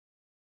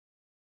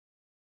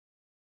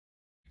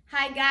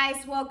Hi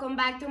guys, welcome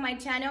back to my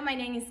channel. My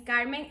name is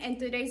Carmen, and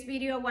today's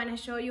video I want to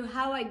show you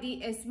how I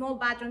did a small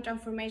bathroom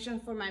transformation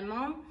for my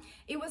mom.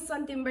 It was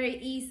something very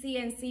easy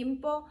and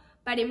simple,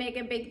 but it made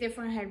a big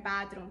difference in her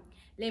bathroom.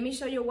 Let me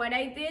show you what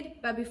I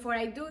did, but before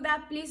I do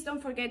that, please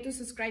don't forget to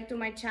subscribe to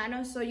my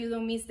channel so you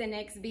don't miss the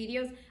next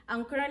videos.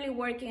 I'm currently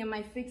working in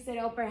my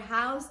fixer-upper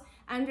house.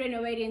 I'm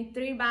renovating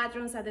 3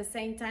 bathrooms at the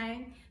same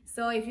time.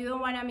 So if you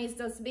don't want to miss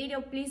those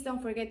videos, please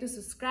don't forget to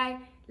subscribe,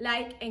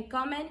 like, and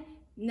comment.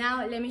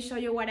 Now let me show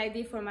you what I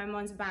did for my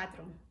mom's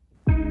bathroom.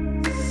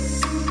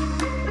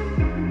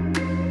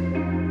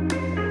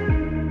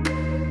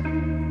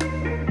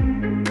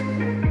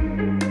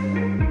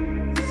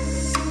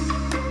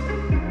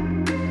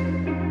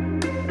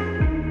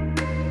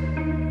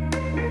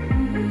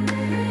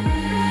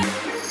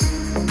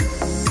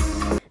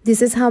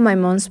 This is how my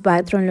mom's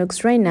bathroom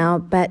looks right now,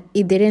 but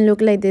it didn't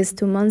look like this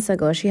 2 months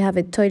ago. She had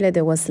a toilet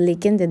that was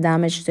leaking, that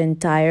damaged the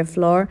entire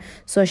floor,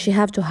 so she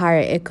had to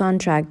hire a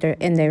contractor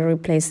and they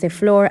replaced the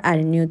floor, add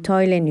a new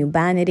toilet, new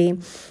vanity.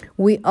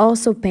 We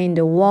also paint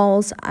the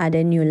walls, add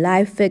a new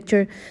light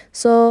fixture.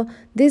 So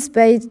this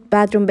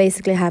bathroom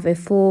basically have a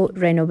full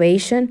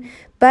renovation,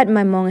 but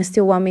my mom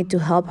still want me to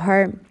help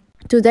her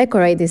to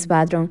decorate this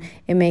bathroom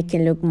and make it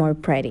look more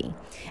pretty.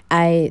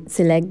 I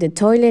select the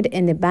toilet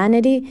and the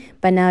vanity,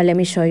 but now let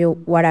me show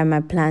you what are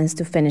my plans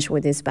to finish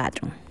with this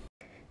bathroom.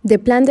 The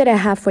plan that I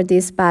have for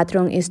this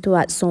bathroom is to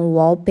add some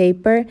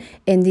wallpaper,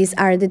 and these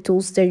are the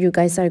tools that you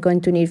guys are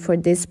going to need for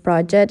this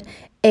project.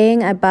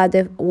 And I bought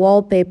the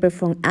wallpaper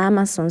from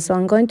Amazon, so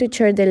I'm going to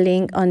share the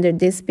link under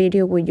this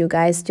video with you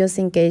guys just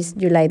in case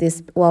you like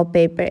this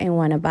wallpaper and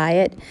want to buy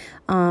it.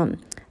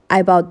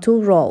 I bought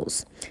 2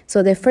 rolls.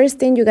 So the first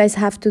thing you guys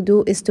have to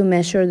do is to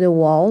measure the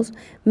walls.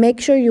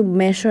 Make sure you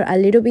measure a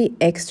little bit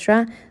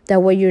extra,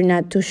 that way you're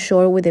not too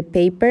short with the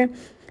paper.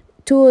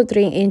 2 or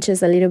 3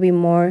 inches, a little bit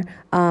more,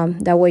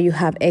 that way you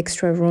have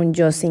extra room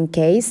just in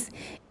case.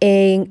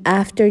 And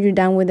after you're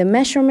done with the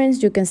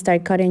measurements, you can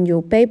start cutting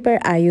your paper.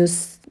 I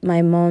use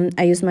my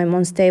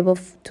mom's table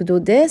to do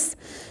this,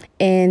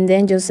 and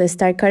then just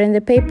start cutting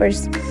the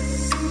papers.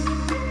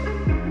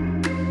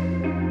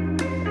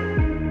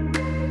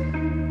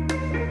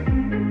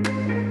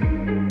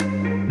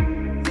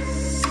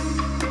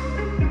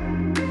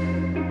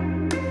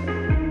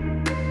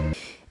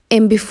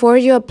 And before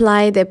you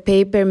apply the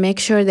paper, make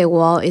sure the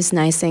wall is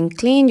nice and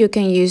clean. You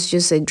can use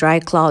just a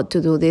dry cloth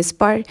to do this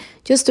part,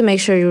 just to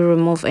make sure you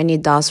remove any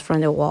dust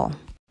from the wall.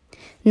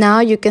 Now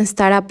you can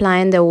start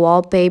applying the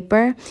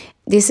wallpaper.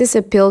 This is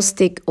a peel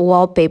stick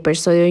wallpaper,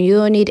 so you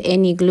don't need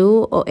any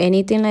glue or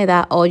anything like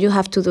that. All you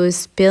have to do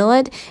is peel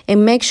it,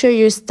 and make sure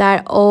you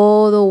start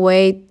all the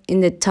way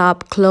in the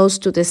top close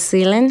to the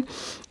ceiling.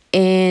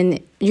 And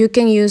you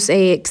can use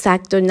a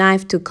X-Acto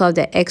knife to cut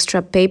the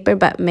extra paper,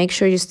 but make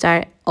sure you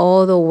start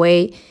all the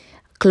way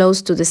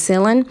close to the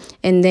ceiling,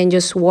 and then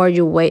just work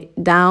your way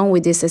down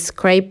with this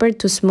scraper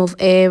to smooth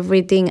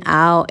everything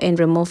out and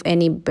remove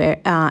any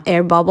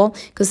air bubble,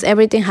 because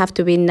everything have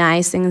to be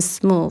nice and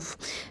smooth.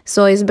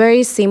 So it's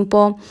very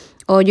simple.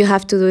 All you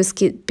have to do is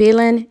keep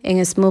peeling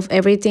and smooth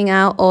everything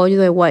out all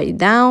the way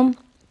down.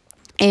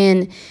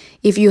 And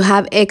if you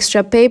have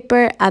extra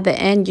paper at the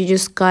end, you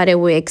just cut it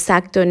with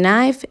X-Acto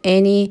knife,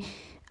 any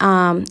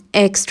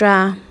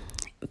extra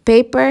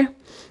paper.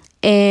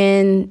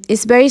 And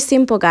it's very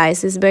simple,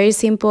 guys. It's very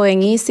simple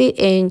and easy.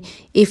 And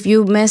if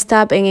you messed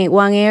up in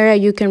one area,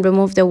 you can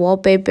remove the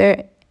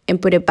wallpaper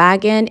and put it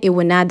back in. It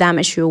will not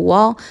damage your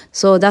wall.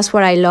 So that's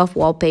what I love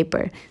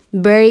wallpaper.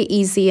 Very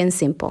easy and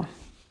simple.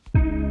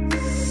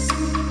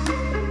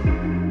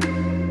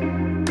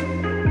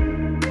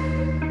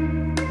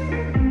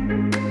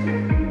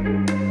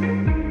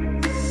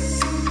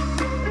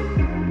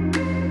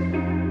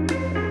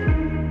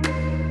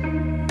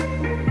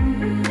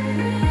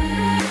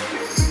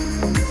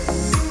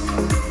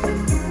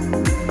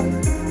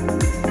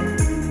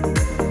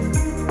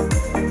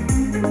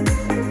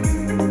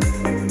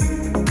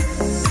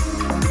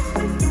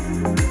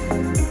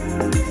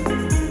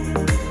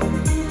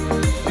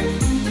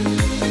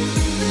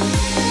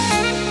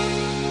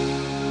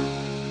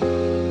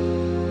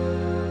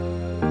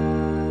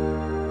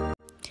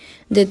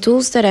 The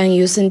tools that I'm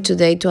using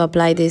today to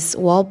apply this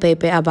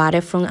wallpaper, I bought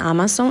it from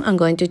Amazon. I'm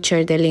going to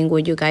share the link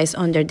with you guys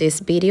under this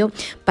video.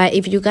 But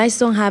if you guys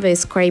don't have a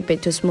scraper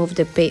to smooth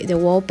the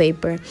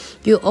wallpaper,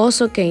 you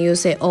also can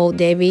use an old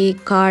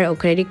debit card or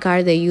credit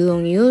card that you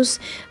don't use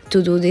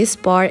to do this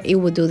part. It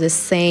will do the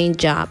same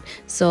job.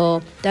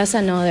 So that's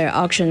another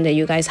option that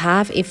you guys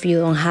have. If you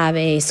don't have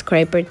a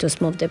scraper to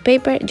smooth the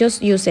paper,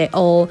 just use an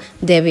old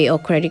debit or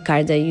credit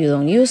card that you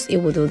don't use. It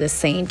will do the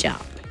same job.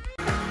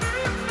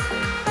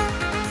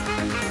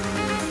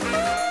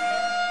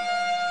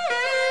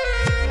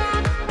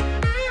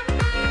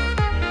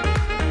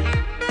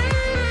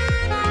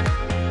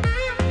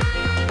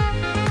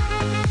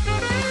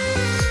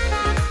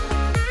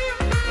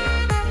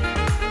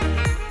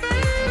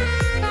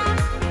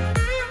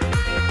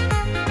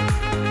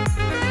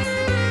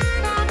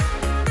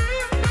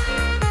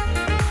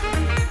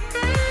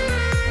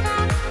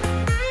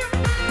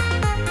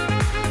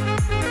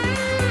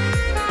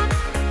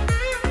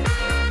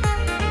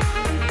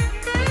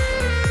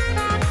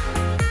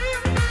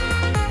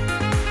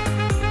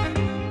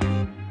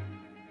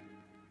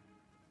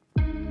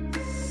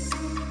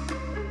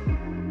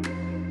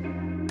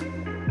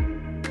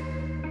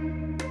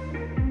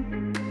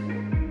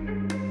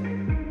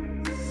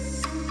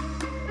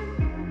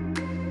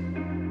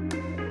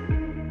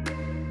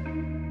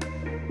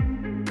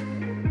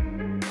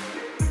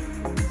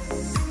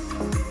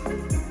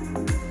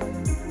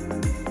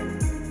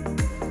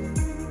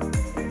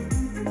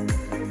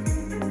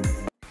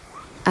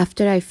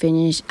 After I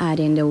finished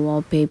adding the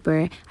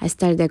wallpaper, I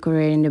started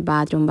decorating the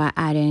bathroom by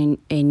adding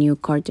a new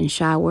curtain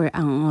shower.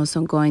 I'm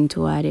also going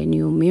to add a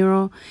new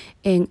mirror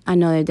and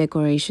another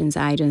decorations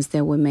items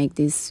that will make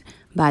this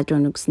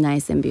bathroom looks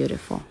nice and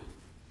beautiful.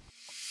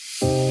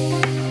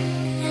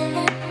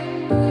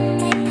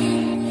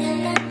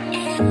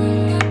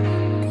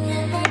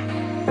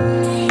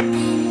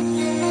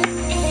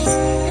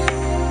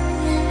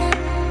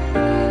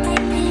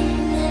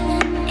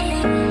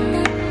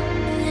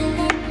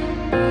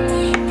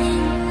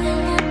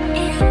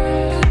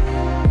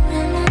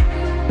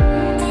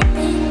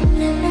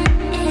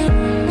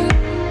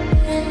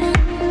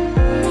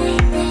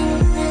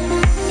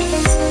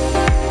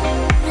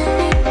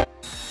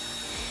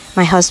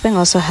 My husband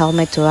also helped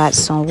me to add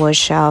some wood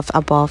shelf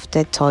above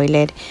the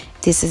toilet.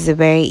 This is a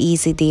very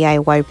easy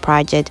DIY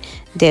project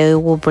that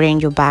will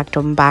bring your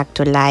bathroom back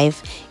to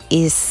life.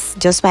 It's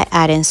just by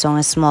adding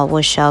some small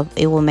wood shelf,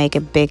 it will make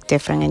a big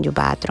difference in your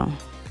bathroom.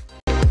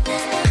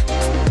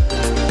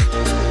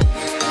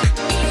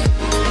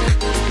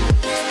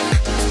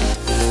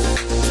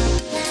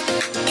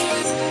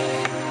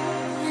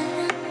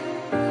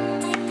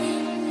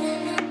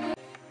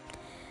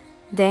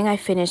 Then I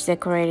finished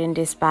decorating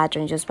this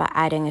bathroom just by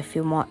adding a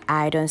few more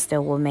items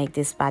that will make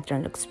this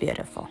bathroom look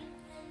beautiful.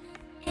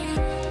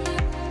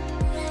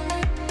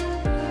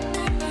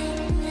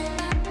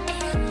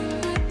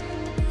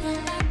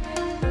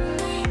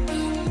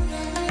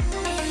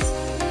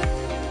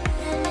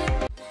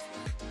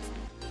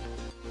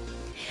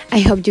 I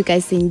hope you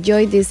guys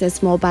enjoyed this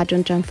small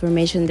bathroom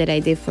transformation that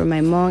I did for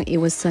my mom. It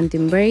was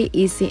something very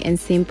easy and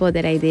simple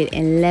that I did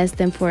in less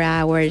than 4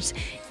 hours,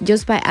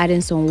 just by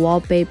adding some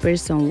wallpaper,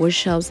 some wood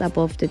shelves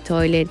above the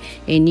toilet,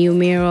 a new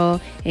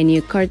mirror, a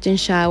new curtain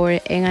shower,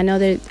 and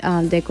another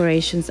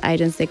decorations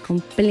items that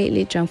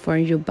completely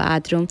transform your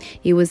bathroom.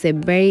 It was a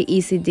very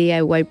easy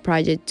DIY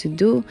project to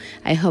do.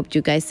 I hope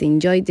you guys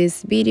enjoyed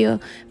this video.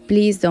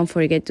 Please don't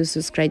forget to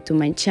subscribe to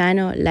my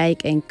channel,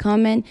 like and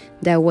comment.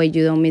 That way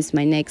you don't miss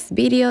my next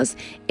videos.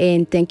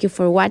 And thank you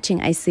for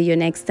watching. I see you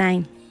next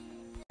time.